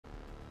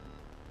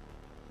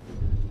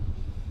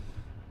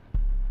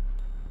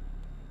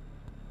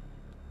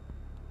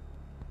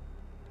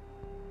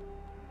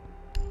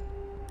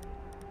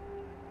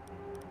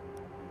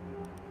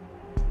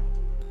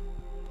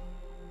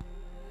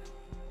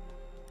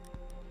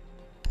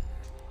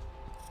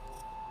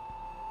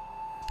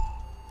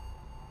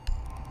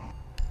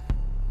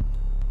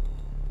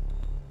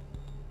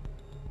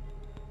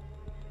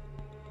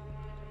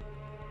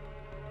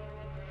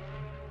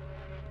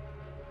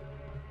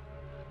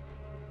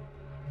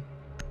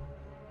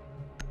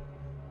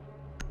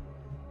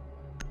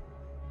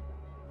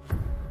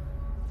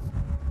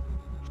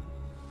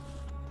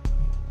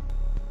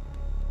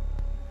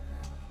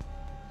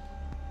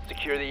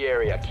Secure the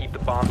area. Keep the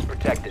bombs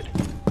protected.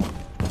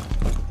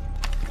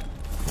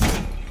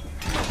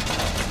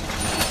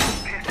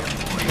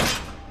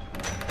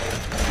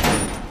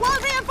 Wall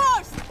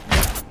reinforced!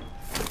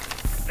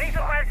 Laser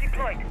wire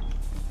deployed.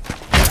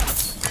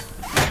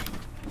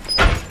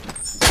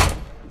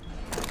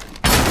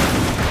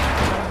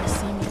 You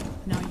see me,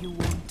 now you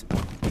won't.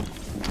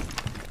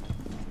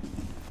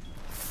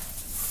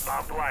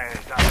 Barbed wire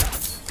is up.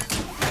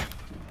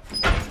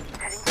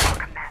 Heading for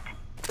combat.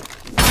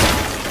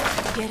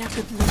 Get a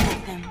good look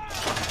at them.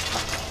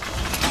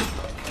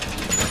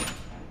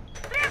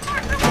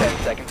 10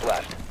 seconds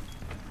left.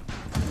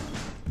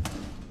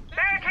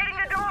 Barricading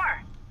the door!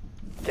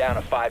 Down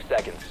to 5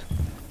 seconds.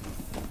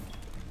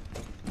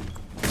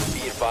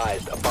 Be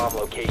advised, a bomb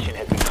location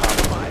has been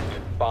compromised.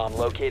 Bomb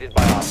located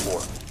by Op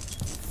 4.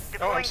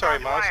 Oh, I'm sorry,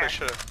 Deploying Miles. barbed I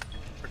should have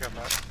forgot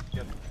that.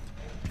 Yeah. wire.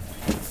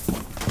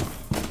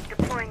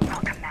 Deploying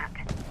welcome mat.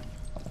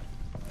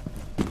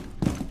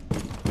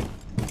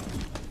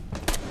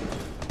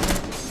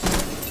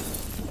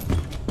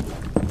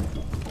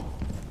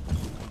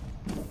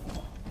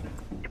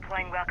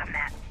 Deploying welcome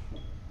mat.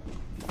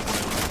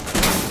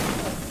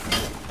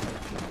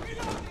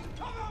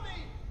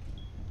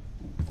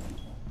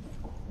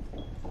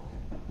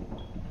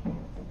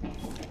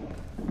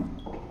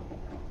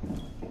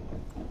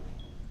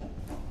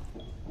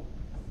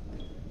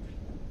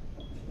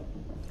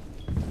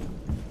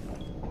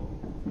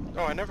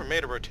 Oh, I never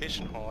made a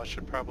rotation hole. I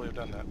should probably have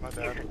done that. My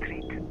bad. User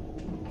creep.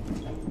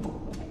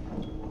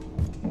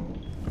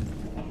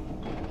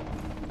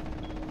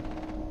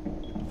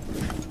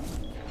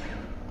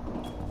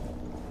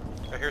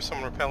 I hear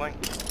someone repelling.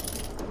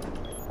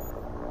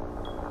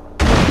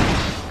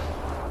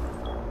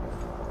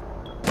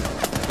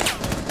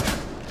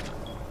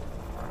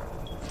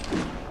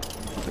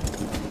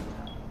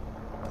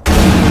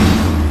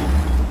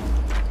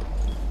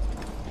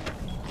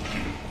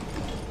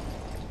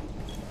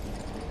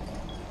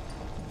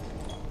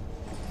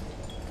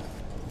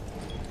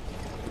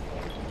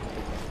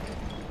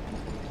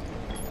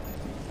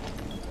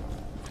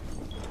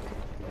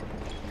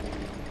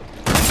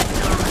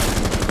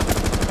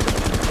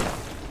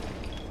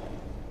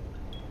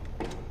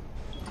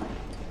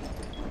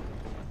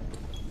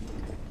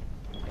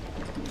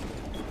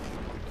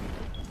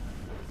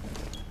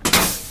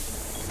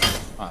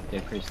 Ah,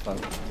 they're pretty slow.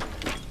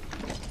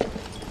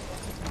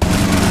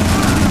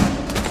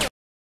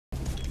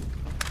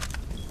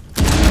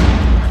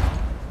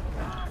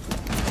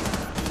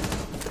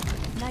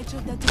 Nitro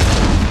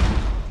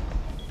that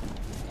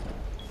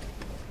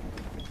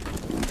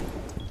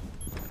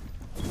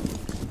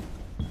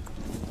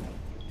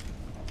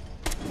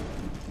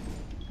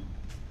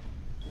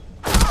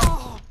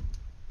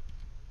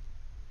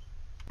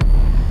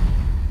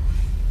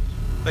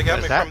They got What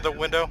me is that? from the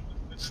window.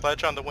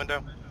 Sledge on the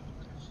window.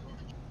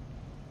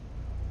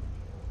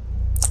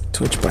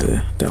 Twitch by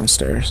the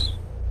downstairs.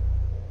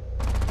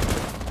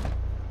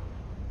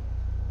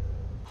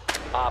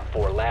 Op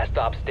 4, last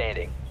stop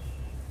standing.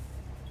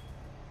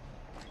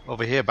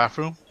 Over here,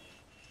 bathroom.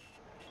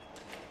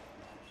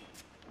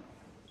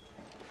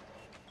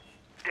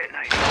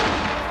 Detonate.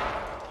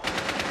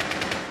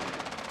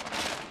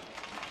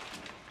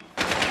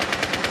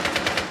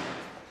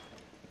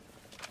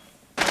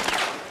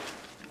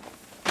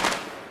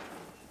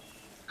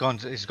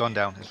 He's gone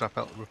down. He's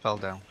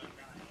rappelled down.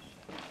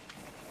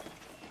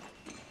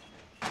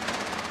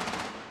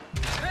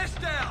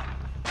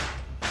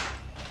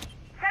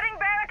 Setting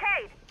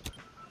barricade.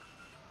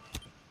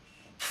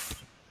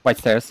 White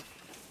stairs.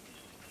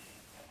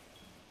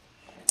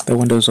 The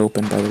window's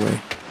open, by the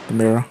way. The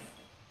mirror.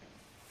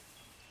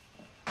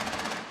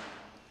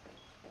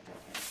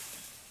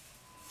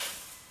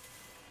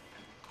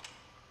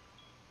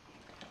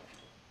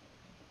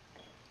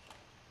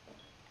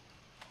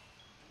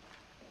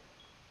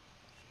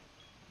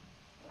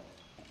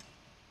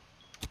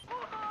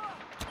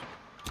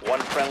 One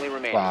friendly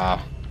remaining.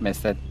 Wow,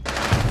 missed it.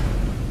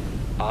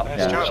 Op Nice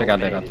 4 job. Check out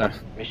that eliminated. out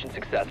there. Mission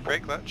successful.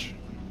 Great clutch.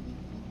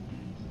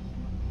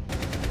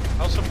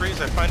 Also, Breeze,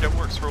 I find it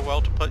works real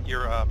well to put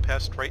your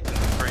pest right in the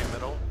very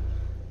middle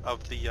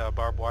of the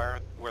barbed wire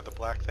where the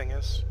black thing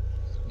is.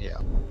 Yeah.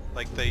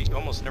 Like, they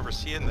almost never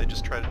see it and they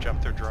just try to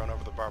jump their drone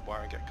over the barbed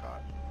wire and get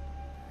caught.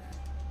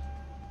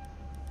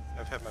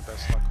 I've had my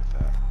best luck with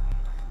that.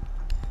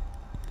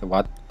 The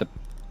what? The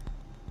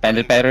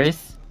bandit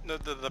batteries? No,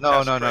 the No,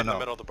 pest no, right no, in the no.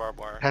 middle of the barbed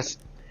wire.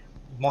 Pest.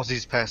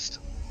 Mozzie's pest.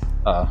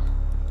 Oh.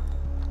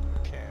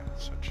 Okay,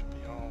 so it should be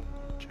all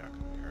jack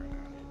up here and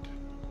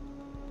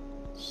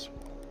I need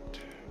SWAT.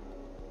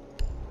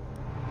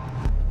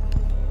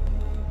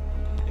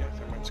 Yeah,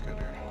 thermite's good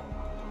here.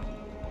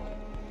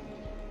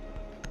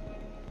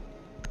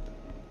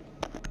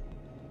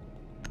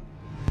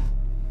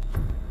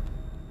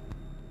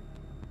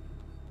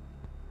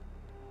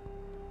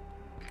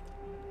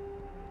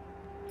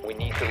 We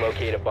need to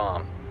locate a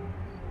bomb.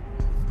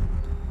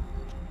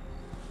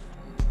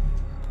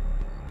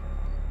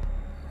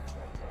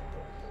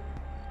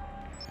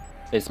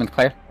 Basement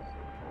clear.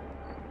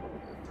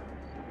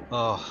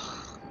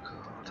 Oh,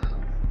 God.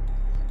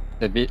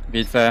 The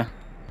visa.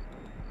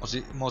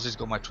 Mozzie's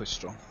got my Twitch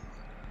strong.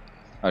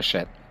 Oh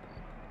shit.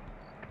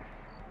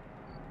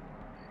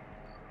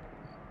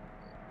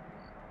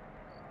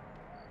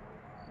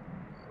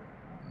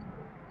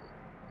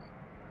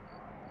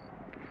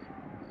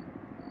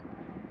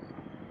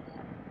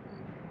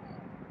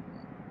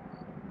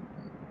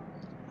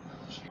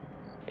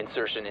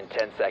 Insertion in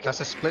 10 seconds. That's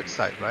a split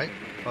site, right?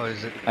 Or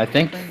is it? I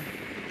think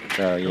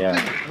so. Yeah.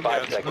 The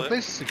Five place, seconds. the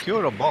place is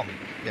secure or bomb?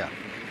 Yeah.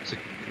 It's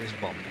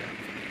bomb.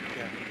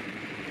 Yeah.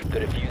 The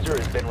diffuser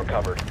has been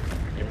recovered.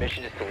 Your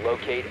mission is to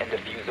locate and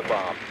defuse a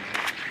bomb.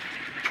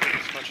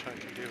 As much I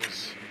can do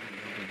is...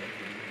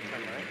 Am I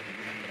right?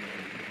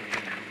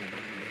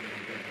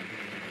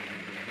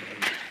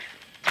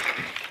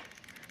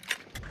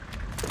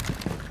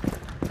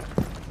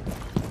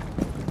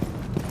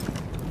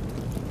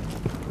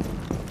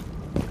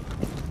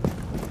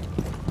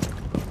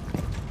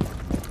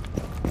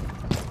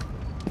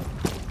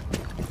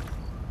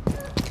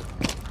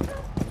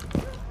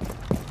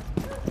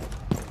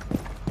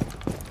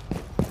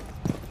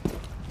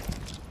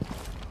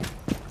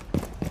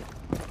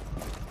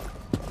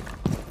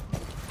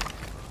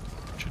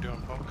 What you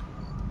doing, Poke?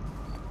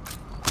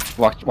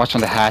 Watch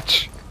on the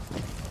hatch.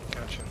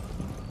 Gotcha.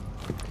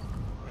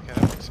 Okay,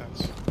 that makes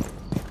sense.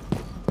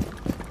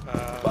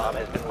 Bomb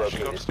has been I should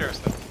go located. upstairs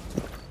then.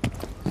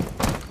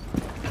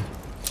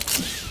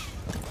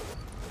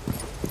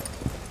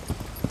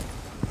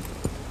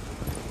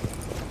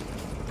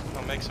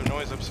 I'll make some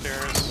noise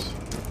upstairs.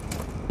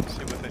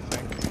 See what they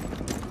think.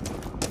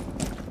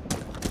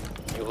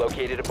 You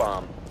located a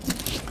bomb.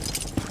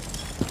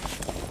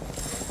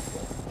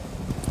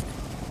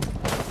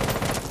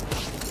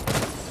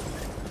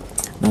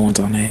 No one's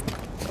on A.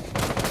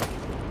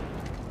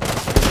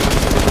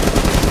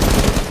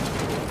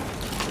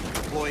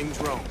 Deploying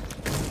drone.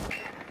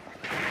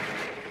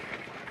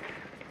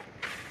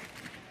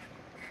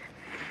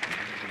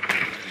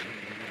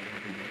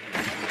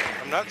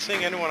 I'm not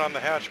seeing anyone on the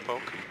hatch,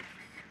 Poke.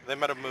 They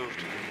might have moved.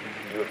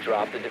 You have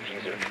dropped the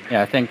diffuser.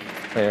 Yeah, I think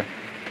it's clear.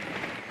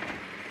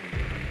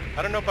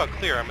 I don't know about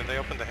clear. I mean, they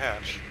opened the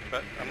hatch,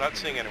 but I'm not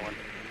seeing anyone.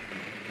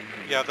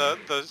 Yeah,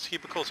 those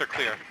cubicles are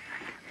clear.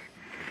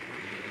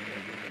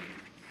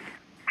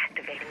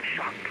 Activating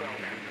shock drone.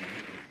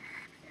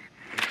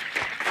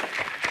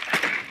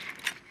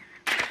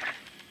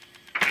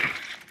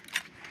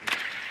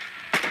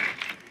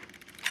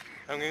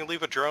 I'm going to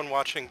leave a drone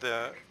watching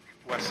the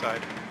west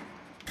side.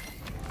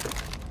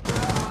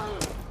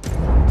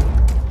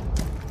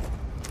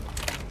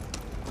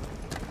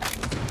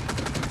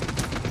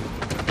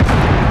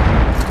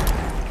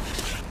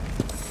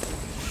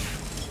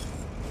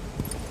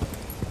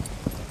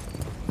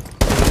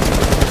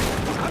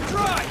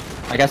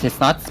 I guess it's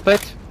not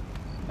split.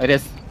 It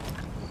is.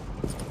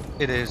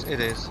 It is.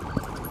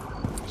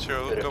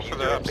 So The go for diffuser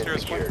the has been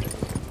upstairs one. secured.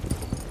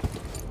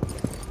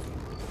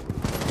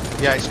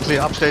 Yeah, it's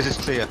clear. Upstairs is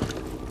clear.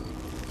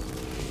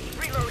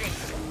 Reloading.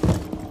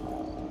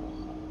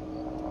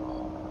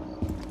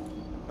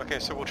 Okay,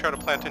 so we'll try to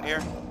plant in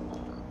here.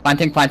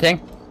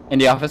 Planting. In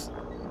the office.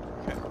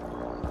 Okay.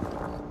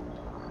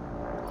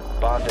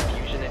 Bomb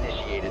diffusion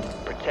initiated.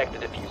 Protect the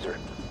diffuser.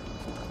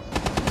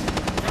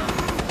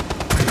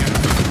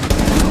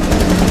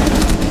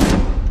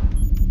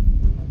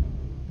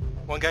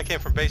 One guy came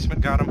from basement,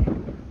 got him.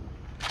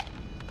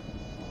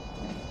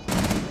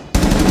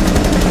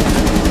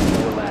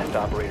 Your last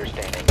operator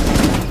standing.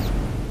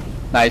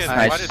 Nice, Okay,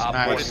 nice. Why did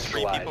Nice.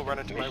 three people run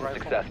into my Mission rifle?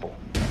 successful.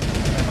 I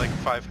had like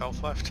 5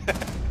 health left.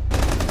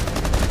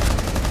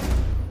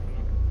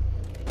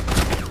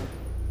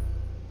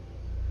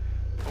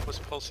 What was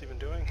Pulse even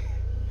doing?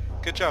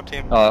 Good job,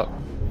 team. Oh,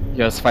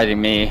 he was fighting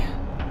me.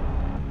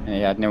 And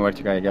he had nowhere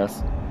to go, I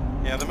guess.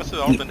 Yeah, they must have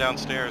all been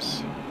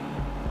downstairs.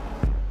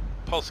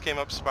 Pulse came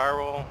up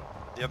spiral.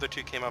 The other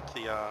two came up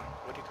the,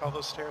 what do you call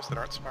those stairs that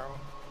aren't spiral?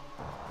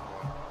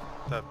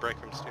 The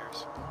break room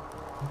stairs.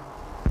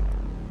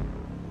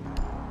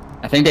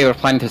 I think they were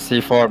planning to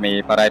C4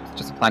 me, but I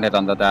just planted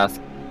on the desk.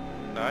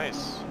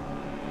 Nice.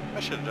 I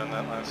should have done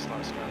that last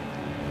time.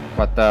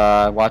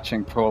 But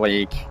watching Pro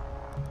League,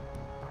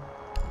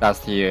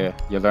 that's you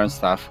learn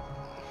stuff.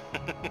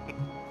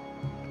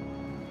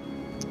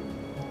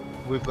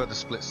 We've got the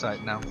split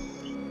site now.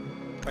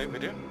 Wait, we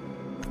do?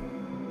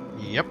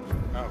 Yep.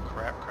 Oh,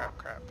 crap.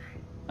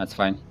 That's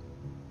fine.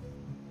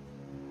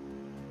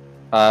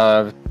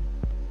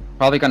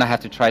 Probably gonna have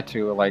to try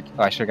to like.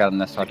 Oh, I should have gotten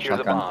this Secure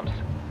the shotgun. bombs.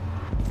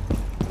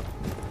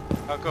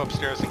 I'll go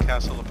upstairs and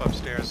castle up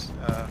upstairs.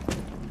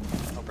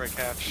 I'll break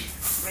hatch.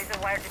 Razor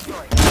wire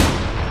deployed.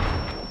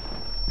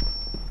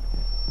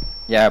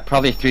 Yeah,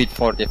 probably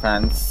 3-4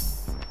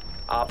 defense.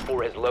 Op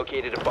 4 has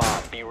located a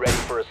bomb. Be ready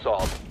for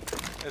assault.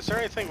 Is there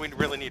anything we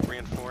really need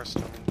reinforced?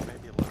 I mean,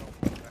 maybe a little.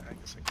 I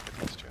guess I could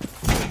get these two.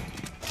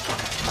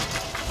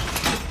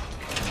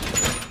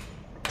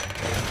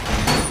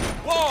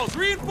 Walls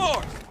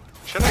reinforced.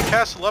 Should I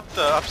castle up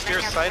the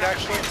upstairs site,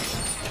 actually?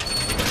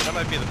 That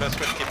might be the best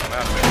way to keep them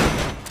out of it.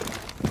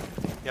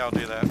 Yeah, I'll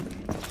do that.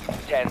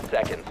 10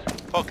 seconds.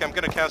 Polk, I'm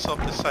gonna castle up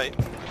the site.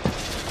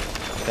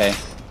 Okay.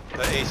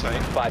 The A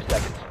site. 5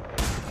 seconds.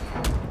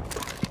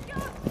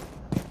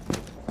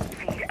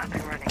 Feed up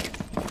and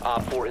running.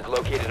 Op 4 has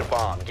located a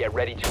bomb. Get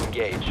ready to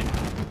engage.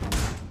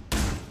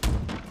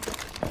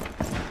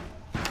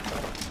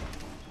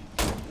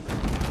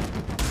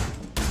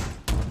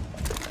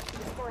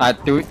 I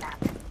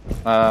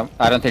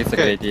don't think it's a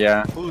good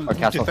idea. Who's for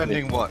Castle to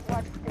defending leave. what?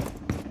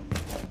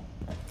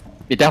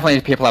 We definitely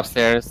need people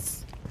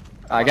upstairs.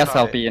 I guess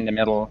I'll Okay. be in the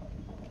middle.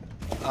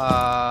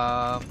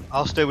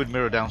 I'll stay with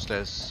Mirror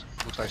downstairs.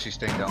 Looks like she's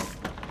staying down.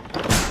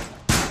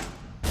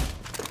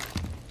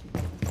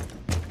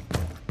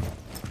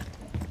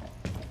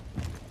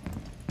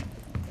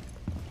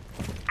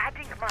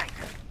 Adding mine.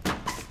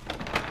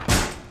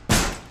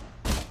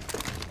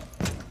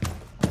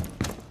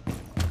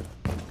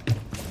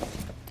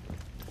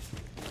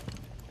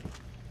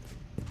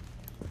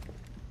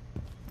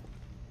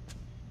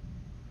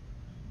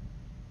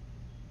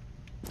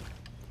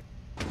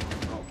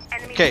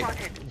 Enemy Okay,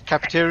 spotted.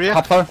 cafeteria.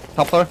 Top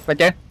floor, right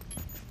there.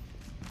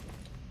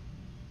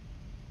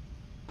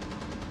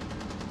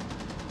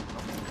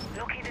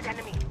 Located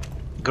enemy.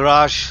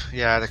 Garage.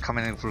 Yeah, they're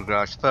coming in through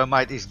garage.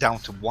 Thermite is down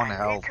to 1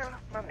 health. Little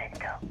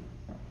memento.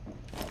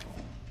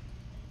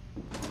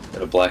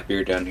 Got a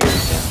Blackbeard down here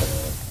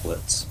and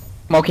Blitz.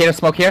 Smoke here,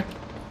 smoke here.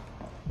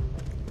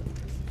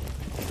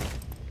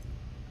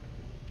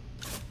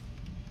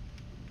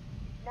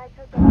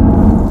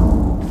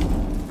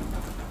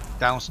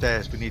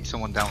 Downstairs. We need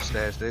someone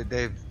downstairs.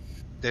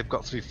 They've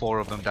got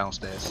 3-4 of them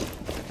downstairs.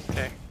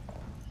 Okay.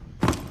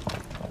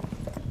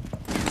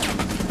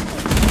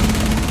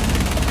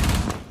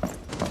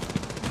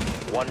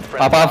 One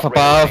friendly Above,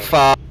 operator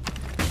above. remaining.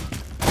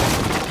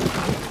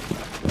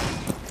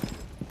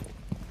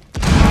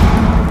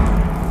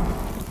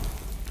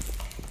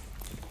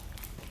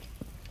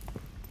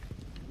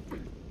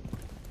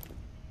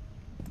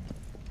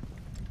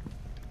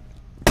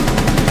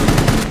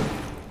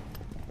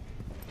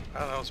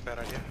 Oh, that was a bad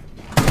idea.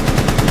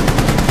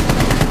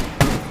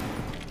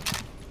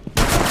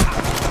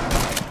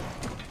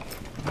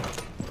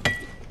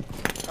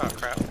 Oh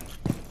crap.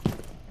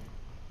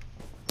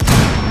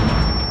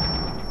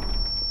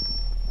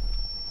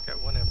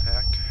 Got one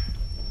impact.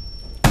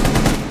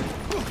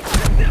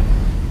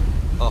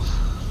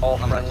 Oh, All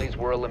friendlies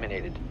were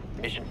eliminated.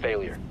 Mission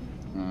failure.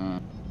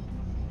 Mm.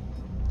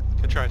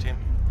 Good try, team.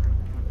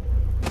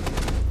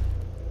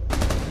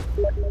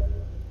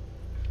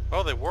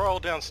 Oh, they were all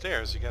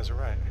downstairs. You guys are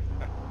right.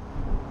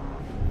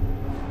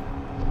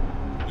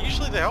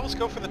 Usually they always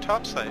go for the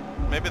top site.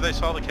 Maybe they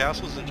saw the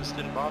castles and just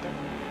didn't bother.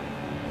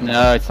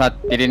 No, it's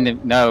not. They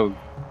didn't know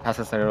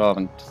castles are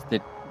irrelevant. They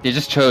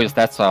just chose.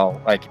 That's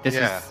all. Like this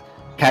Yeah. is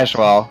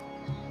casual.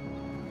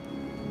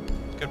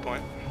 Good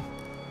point.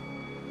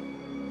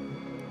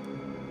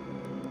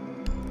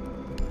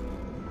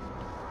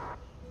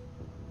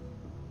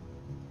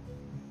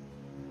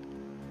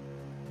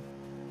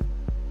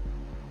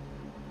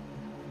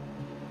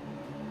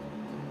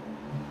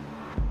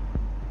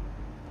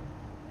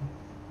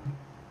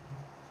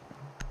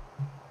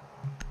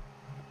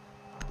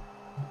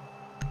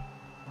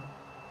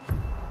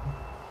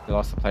 We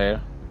lost a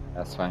player.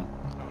 That's fine.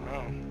 Oh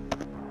no.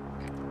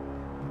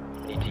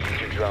 Need to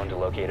use your drone to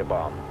locate a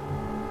bomb.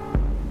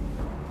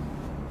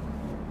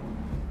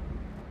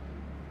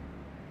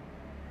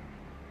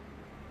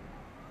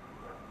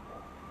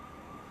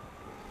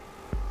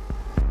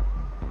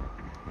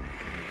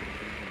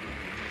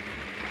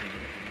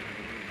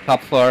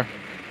 Top floor.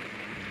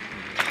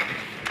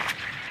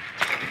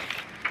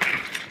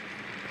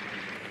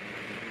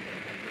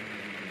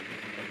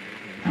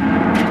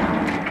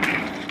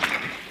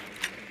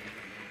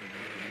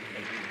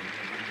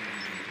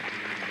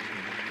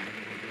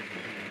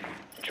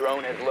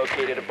 Drone has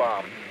located a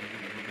bomb.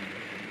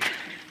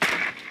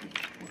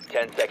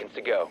 10 seconds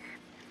to go.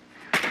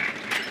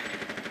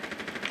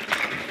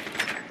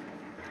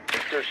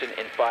 Insertion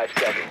in 5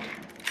 seconds.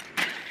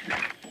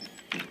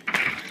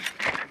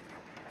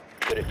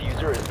 The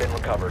diffuser has been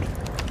recovered.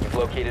 You've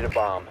located a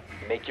bomb.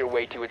 Make your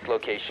way to its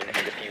location and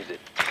defuse it.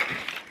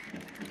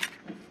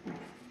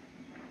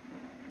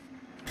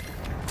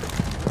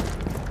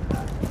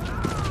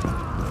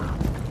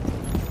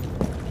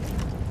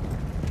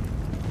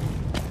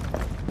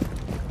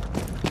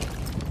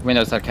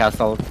 Windows are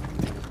castled.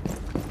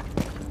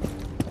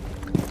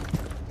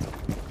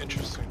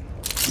 Interesting.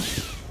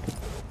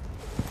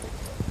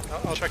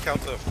 I'll check out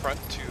the front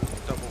two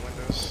double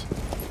windows.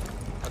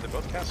 Are they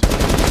both castled?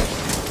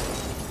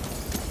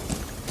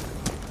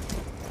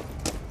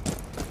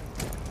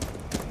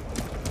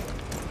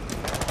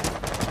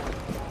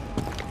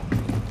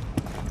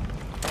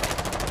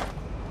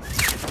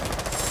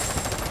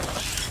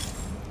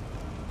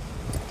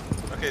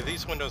 Okay,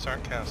 these windows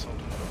aren't castled.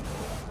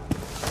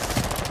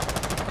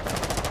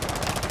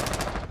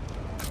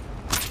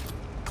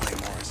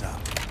 Claymore is up.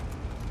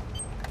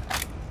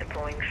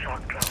 Deploying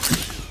shock drone.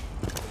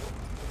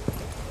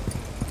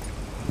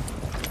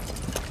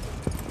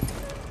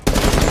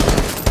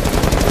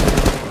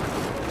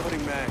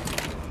 Loading mag.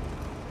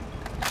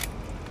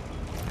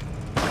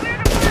 Clear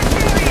the blast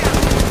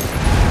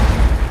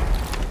area!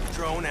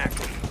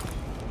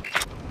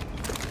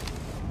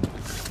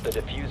 The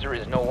diffuser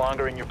is no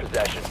longer in your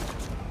possession.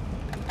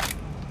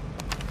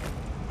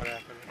 What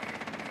happened?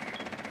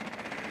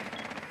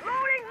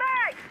 Loading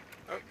mag!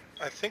 Oh,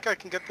 I think I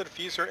can get the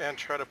diffuser and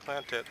try to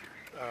plant it,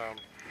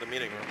 the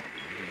meeting room.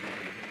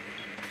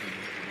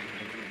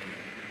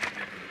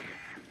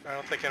 I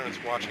don't think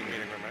anyone's watching meeting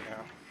room right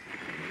now.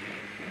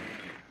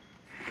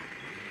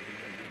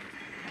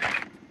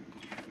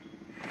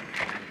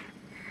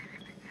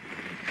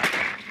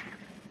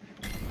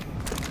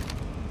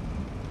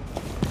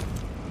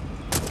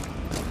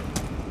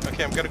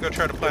 Okay, I'm gonna go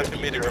try to plant the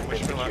meeting room.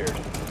 Wish me luck.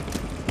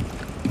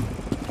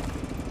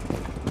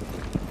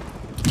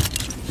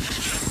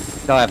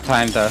 Still have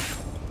time though.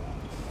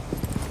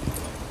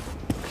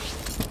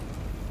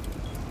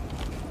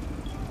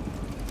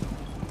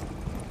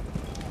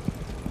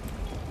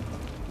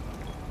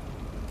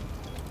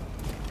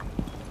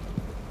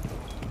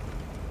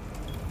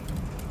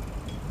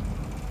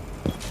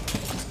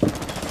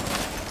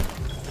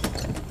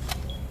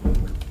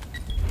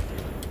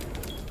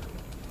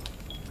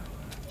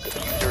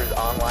 Diffuser is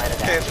online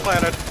and Okay, it's active.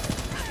 planted.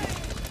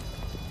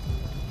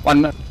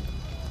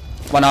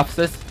 One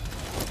officers.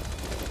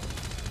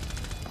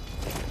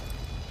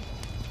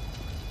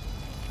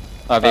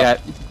 Oh,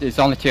 there's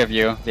only 2 of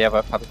you. We have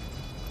a puppet.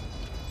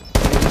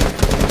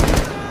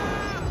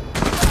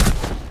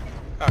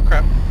 Oh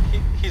crap.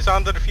 He's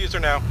on the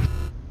diffuser now.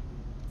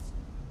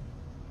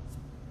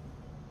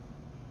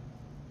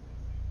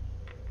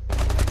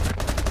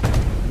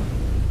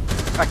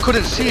 I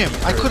couldn't see him.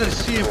 I couldn't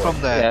see him from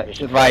there.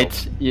 Yeah,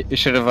 right. You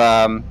should have.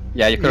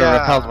 Yeah, you could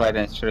have repelled right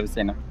and should have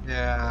seen him.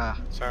 Yeah.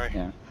 Sorry.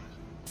 Yeah.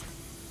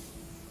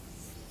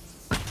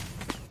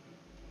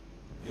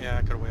 Yeah,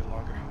 I could have waited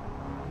longer.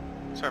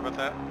 Sorry about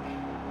that.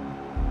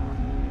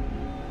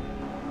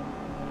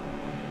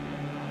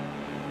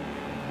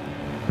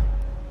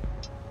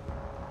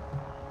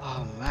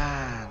 Oh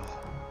man.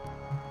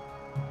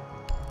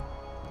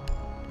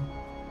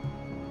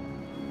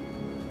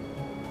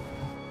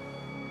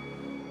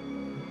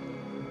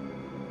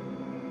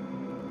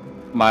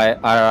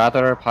 Our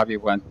other puppy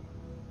went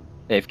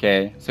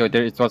AFK, so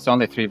it was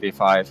only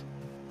 3v5.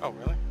 Oh,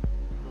 really?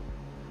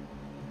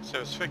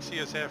 So Asphyxie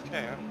is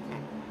AFK, huh?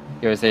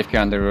 He was AFK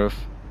on the roof.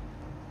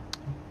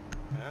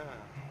 Ah.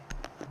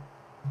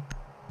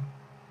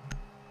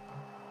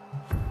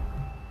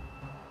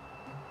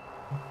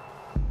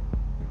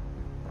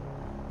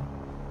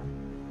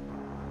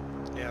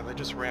 Yeah, they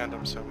just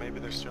random, so maybe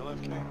they're still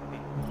AFK.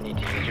 You need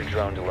to use your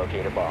drone to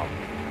locate a bomb.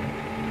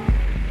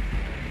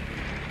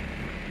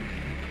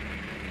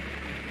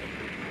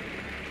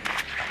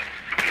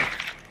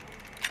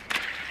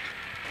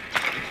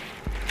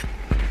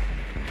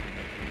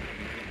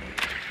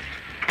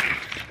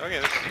 Okay,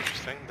 this is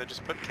interesting. They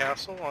just put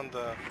castle on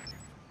the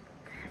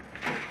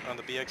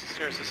BX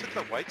stairs. Is it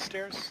the white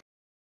stairs?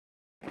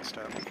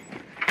 Stuff.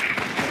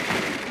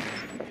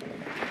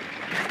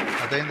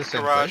 Are they in the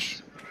same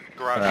Garage. place?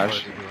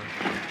 Garage.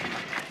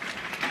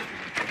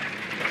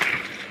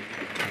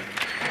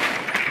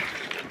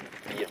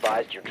 Be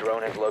advised your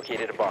drone has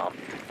located a bomb.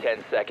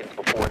 10 seconds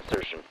before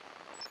insertion.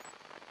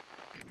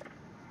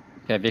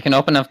 Okay, we can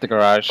open up the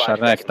garage. 5 I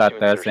don't know if seconds that to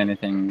does insertion.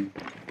 anything.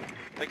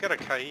 They got a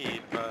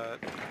Kaid, but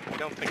I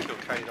don't think he'll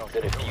Kaid off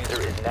The the door.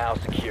 diffuser is now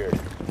secured.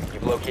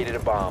 You've located a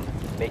bomb.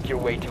 Make your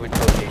way to its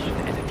location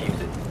and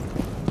defuse it.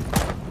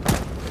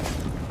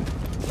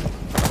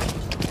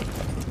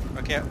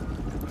 Okay,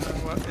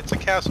 well, it's a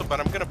castle,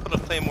 but I'm gonna put a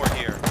claymore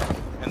here,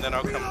 and then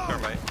I'll come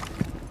thermite.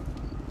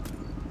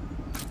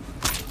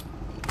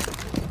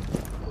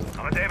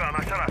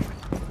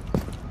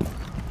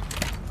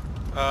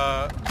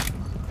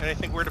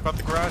 Anything weird about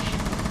the garage?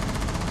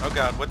 Oh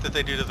god, what did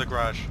they do to the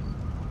garage?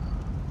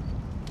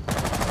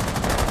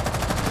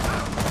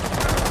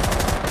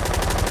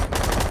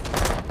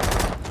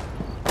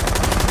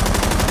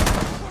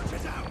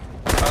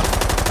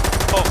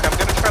 Hulk, I'm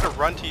gonna try to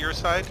run to your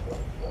side.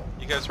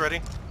 You guys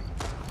ready?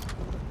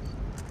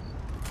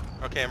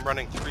 Okay, I'm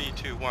running 3,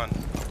 2, 1.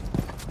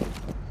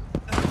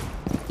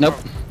 Nope.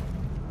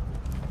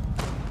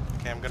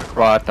 Okay, I'm gonna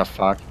What the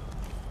fuck?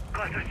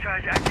 Cluster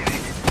charge activated.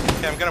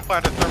 Okay, I'm gonna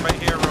plant a thermite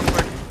here real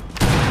quick.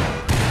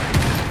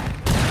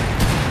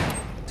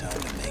 Time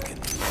to make it.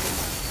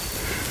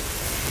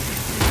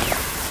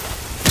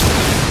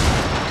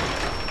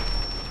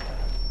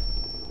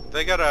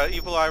 They got a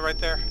evil eye right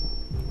there.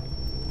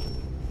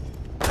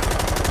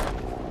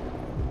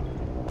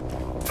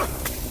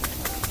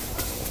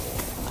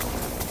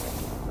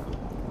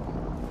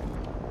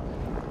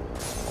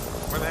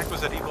 Where the heck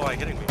was that evil eye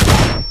hitting me?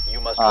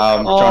 You must Drone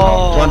recover.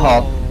 hall. Drone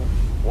hall.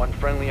 One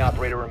friendly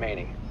operator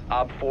remaining.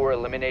 Op 4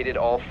 eliminated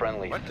all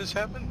friendlies. What just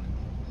happened?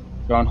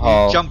 Drone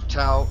hall. He jumped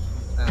out.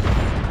 And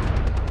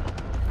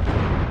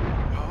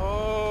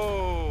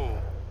Oh!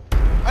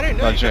 I didn't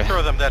know you Roger. could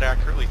throw them that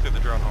accurately through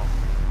the drone hole.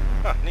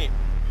 Huh, neat.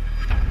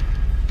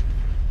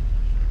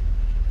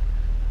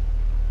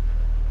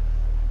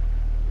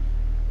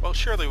 Well,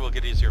 surely we'll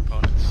get easier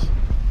opponents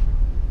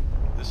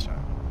this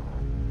time.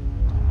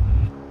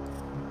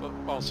 But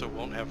also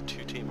won't have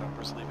 2 team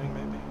members leaving,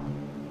 maybe.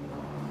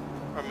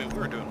 I mean, we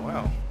were doing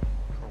well.